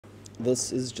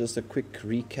this is just a quick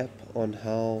recap on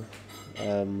how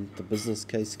the business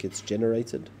case gets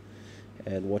generated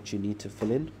and what you need to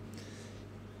fill in.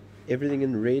 Everything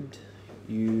in red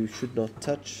you should not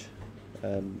touch.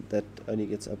 That only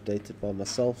gets updated by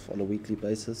myself on a weekly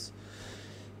basis.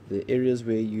 The areas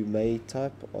where you may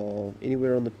type are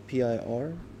anywhere on the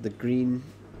PIR. The green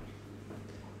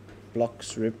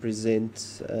blocks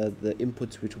represent the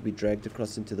inputs which will be dragged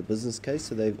across into the business case,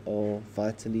 so they are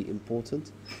vitally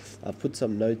important. I've put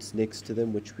some notes next to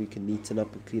them which we can neaten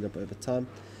up and clean up over time.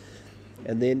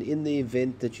 And then in the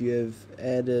event that you have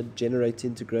added generate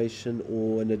integration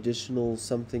or an additional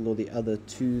something or the other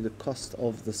to the cost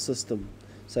of the system,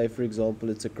 say for example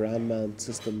it's a ground mount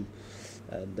system,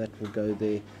 that will go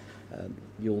there.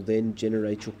 You'll then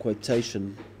generate your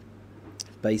quotation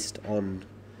based on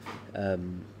a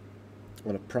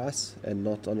price and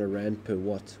not on a rand per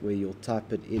watt, where you'll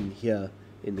type it in here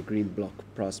in the green block,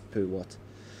 price per watt.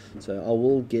 So I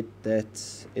will get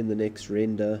that in the next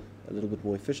render a little bit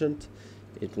more efficient.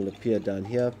 It will appear down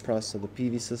here, price of the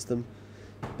PV system,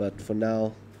 but for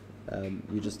now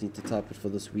you just need to type it for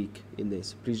this week in there.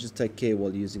 So please just take care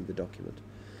while using the document.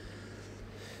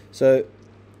 So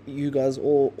you guys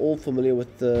all familiar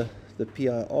with the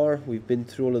PIR. We've been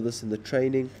through all of this in the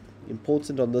training.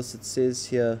 Important on this, it says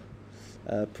here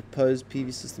proposed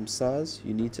PV system size.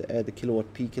 You need to add the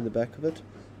kilowatt peak in the back of it,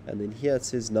 and then here it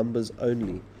says numbers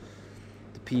only,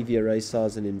 the PV array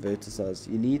size and inverter size.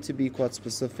 You need to be quite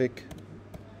specific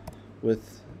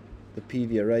with the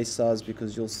PV array size,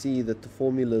 because you'll see that the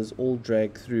formulas all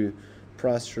drag through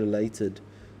price related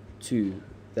to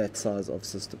that size of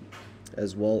system,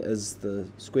 as well as the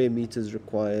square meters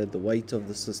required, the weight of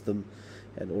the system,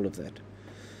 and all of that.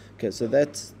 Okay, so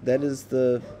that is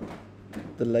the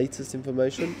latest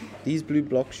information. These blue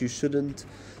blocks, you shouldn't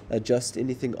adjust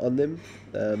anything on them.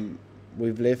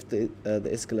 We've left the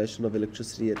escalation of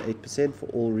electricity at 8% for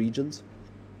all regions.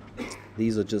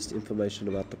 These are just information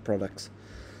about the products.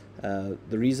 The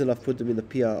reason I've put them in the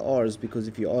PIR is because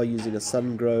if you are using a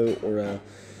SunGrow or a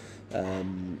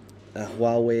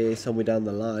Huawei somewhere down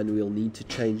the line, we'll need to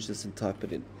change this and type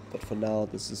it in. But for now,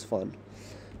 this is fine.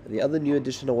 The other new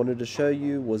addition I wanted to show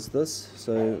you was this.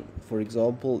 So, for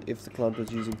example, if the client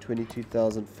was using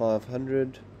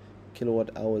 22,500 kilowatt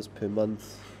hours per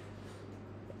month,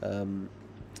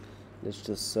 let's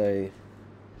just say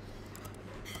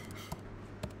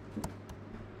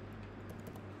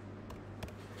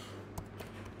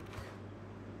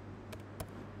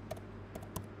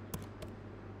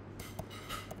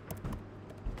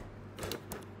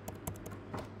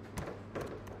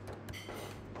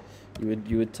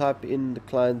you would type in the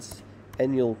client's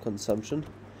annual consumption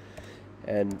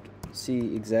and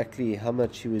see exactly how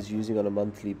much he was using on a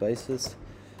monthly basis.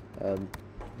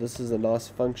 This is a nice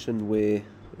function where,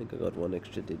 I think I got one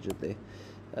extra digit there,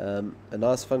 a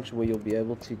nice function where you'll be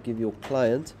able to give your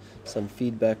client some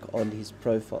feedback on his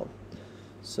profile.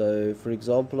 So for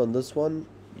example, on this one,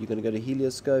 you're going to go to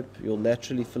helioscope. You'll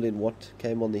naturally fill in what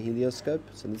came on the helioscope.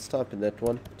 So let's type in that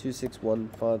one,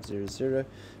 261500.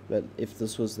 But if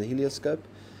this was the helioscope,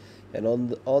 and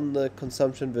on the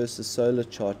consumption versus solar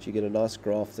chart, you get a nice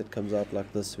graph that comes out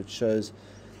like this, which shows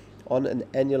on an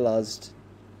annualized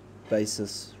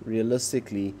basis,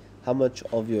 realistically, how much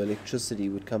of your electricity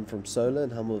would come from solar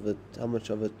and how much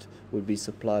of it would be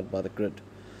supplied by the grid.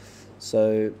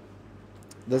 So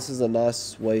this is a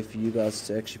nice way for you guys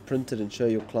to actually print it and show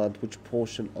your client which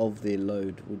portion of their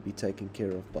load would be taken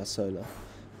care of by solar.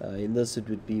 In this, it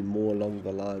would be more along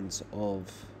the lines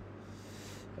of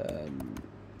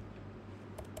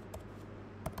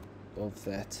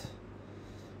that.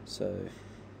 So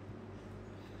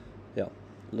yeah,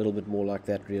 a little bit more like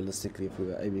that realistically if we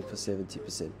were aiming for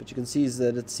 70%. But you can see is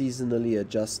that it seasonally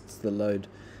adjusts the load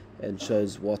and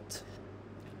shows what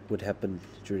would happen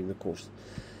during the course.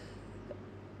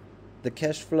 The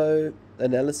cash flow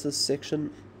analysis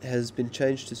section has been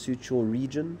changed to suit your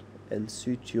region and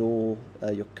suit your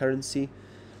currency.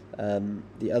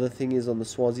 The other thing is, on the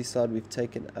Swazi side, we've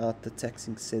taken out the tax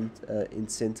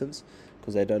incentives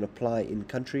because they don't apply in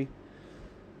country,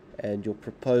 and your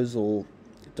proposal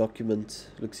document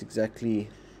looks exactly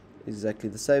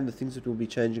the same. The things that we'll be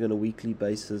changing on a weekly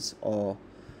basis are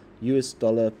US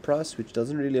dollar price, which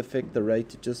doesn't really affect the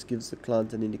rate. It just gives the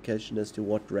client an indication as to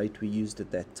what rate we used at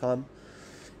that time,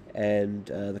 and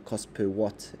the cost per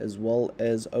watt, as well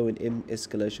as O&M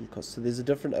escalation cost. So there's a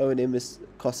different O&M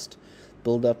cost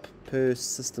build up per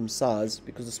system size,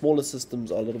 because the smaller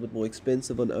systems are a little bit more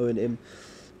expensive on O&M,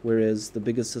 whereas the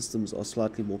bigger systems are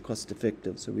slightly more cost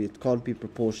effective. So it can't be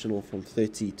proportional from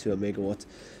 30 to a megawatt.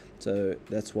 So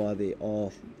that's why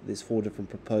there's 4 different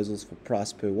proposals for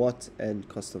price per watt and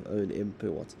cost of O&M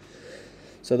per watt.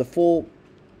 So the 4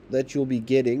 that you'll be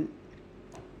getting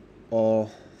are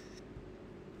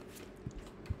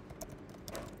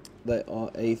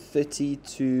a 30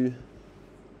 to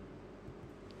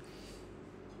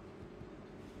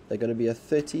they're going to be a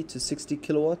 30 to 60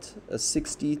 kilowatt, a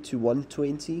 60 to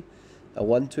 120, a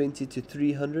 120 to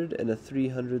 300, and a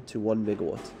 300 to 1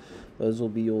 megawatt. Those will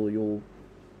be your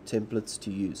templates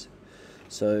to use.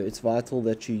 So it's vital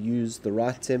that you use the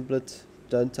right template.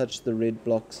 Don't touch the red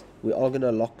blocks. We are going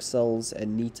to lock cells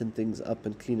and neaten things up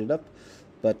and clean it up,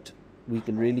 but we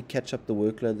can really catch up the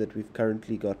workload that we've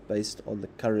currently got based on the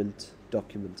current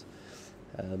document.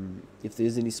 If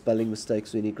there's any spelling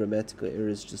mistakes or any grammatical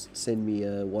errors, just send me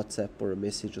a WhatsApp or a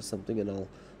message or something, and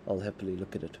I'll happily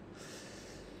look at it.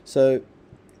 So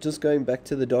just going back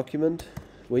to the document,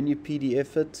 when you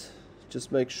PDF it,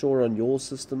 just make sure on your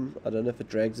system, I don't know if it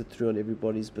drags it through on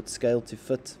everybody's, but scale to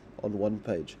fit on one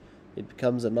page. It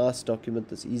becomes a nice document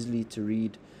that's easily to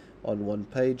read on one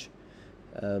page.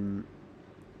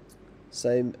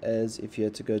 Same as if you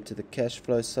had to go to the cash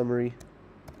flow summary,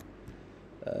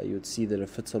 you would see that it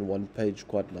fits on one page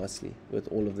quite nicely with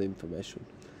all of the information.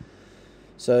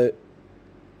 So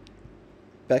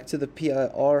back to the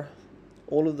PIR,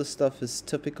 all of the stuff is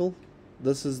typical.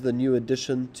 This is the new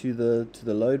addition to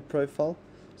the load profile,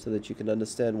 so that you can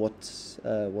understand what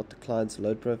the client's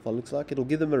load profile looks like. It'll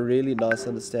give them a really nice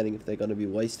understanding if they're going to be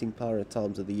wasting power at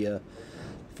times of the year.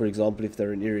 For example, if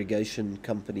they're an irrigation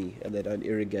company and they don't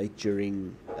irrigate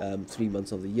during 3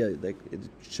 months of the year, it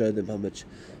show them how much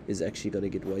is actually going to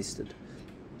get wasted.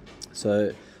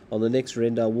 So on the next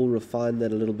render, I will refine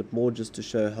that a little bit more, just to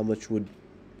show how much would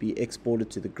be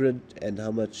exported to the grid and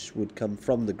how much would come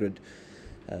from the grid,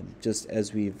 just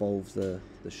as we evolve the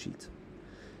sheet.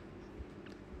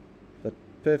 But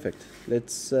perfect.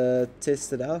 Let's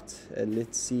test it out and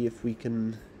let's see if we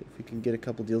can get a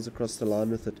couple deals across the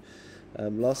line with it.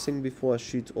 Last thing before I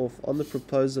shoot off, on the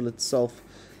proposal itself,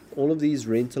 all of these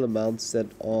rental amounts that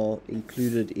are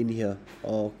included in here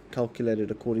are calculated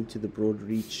according to the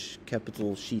Broadreach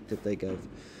capital sheet that they gave.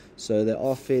 So they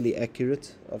are fairly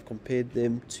accurate. I've compared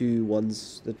them to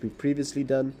ones that we've previously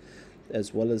done,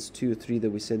 as well as 2 or 3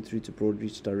 that we sent through to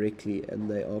Broadreach directly, and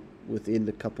they are within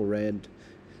a couple rand,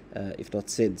 if not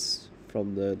cents,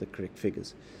 from the correct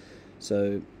figures.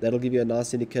 So that'll give you a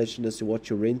nice indication as to what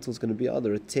your rental is going to be.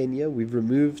 Either a 10-year. We've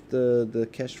removed the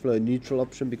cash flow neutral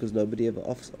option because nobody ever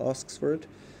asks for it.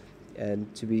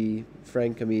 And to be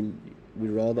frank, I mean, we'd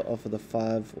rather offer the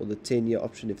 5 or the 10-year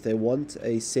option. If they want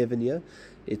a 7-year,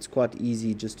 it's quite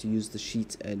easy just to use the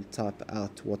sheet and type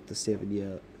out what the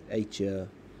 7-year, 8-year,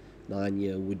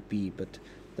 9-year would be, but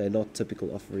they're not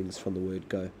typical offerings from the word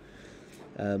go.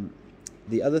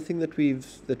 The other thing that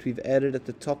we've added at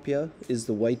the top here is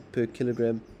the weight per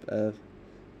kilogram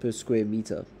per square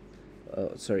meter.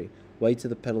 Weight of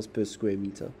the panels per square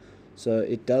meter. So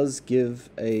it does give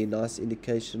a nice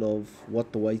indication of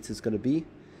what the weight is going to be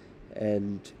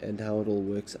and how it all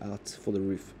works out for the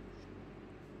roof.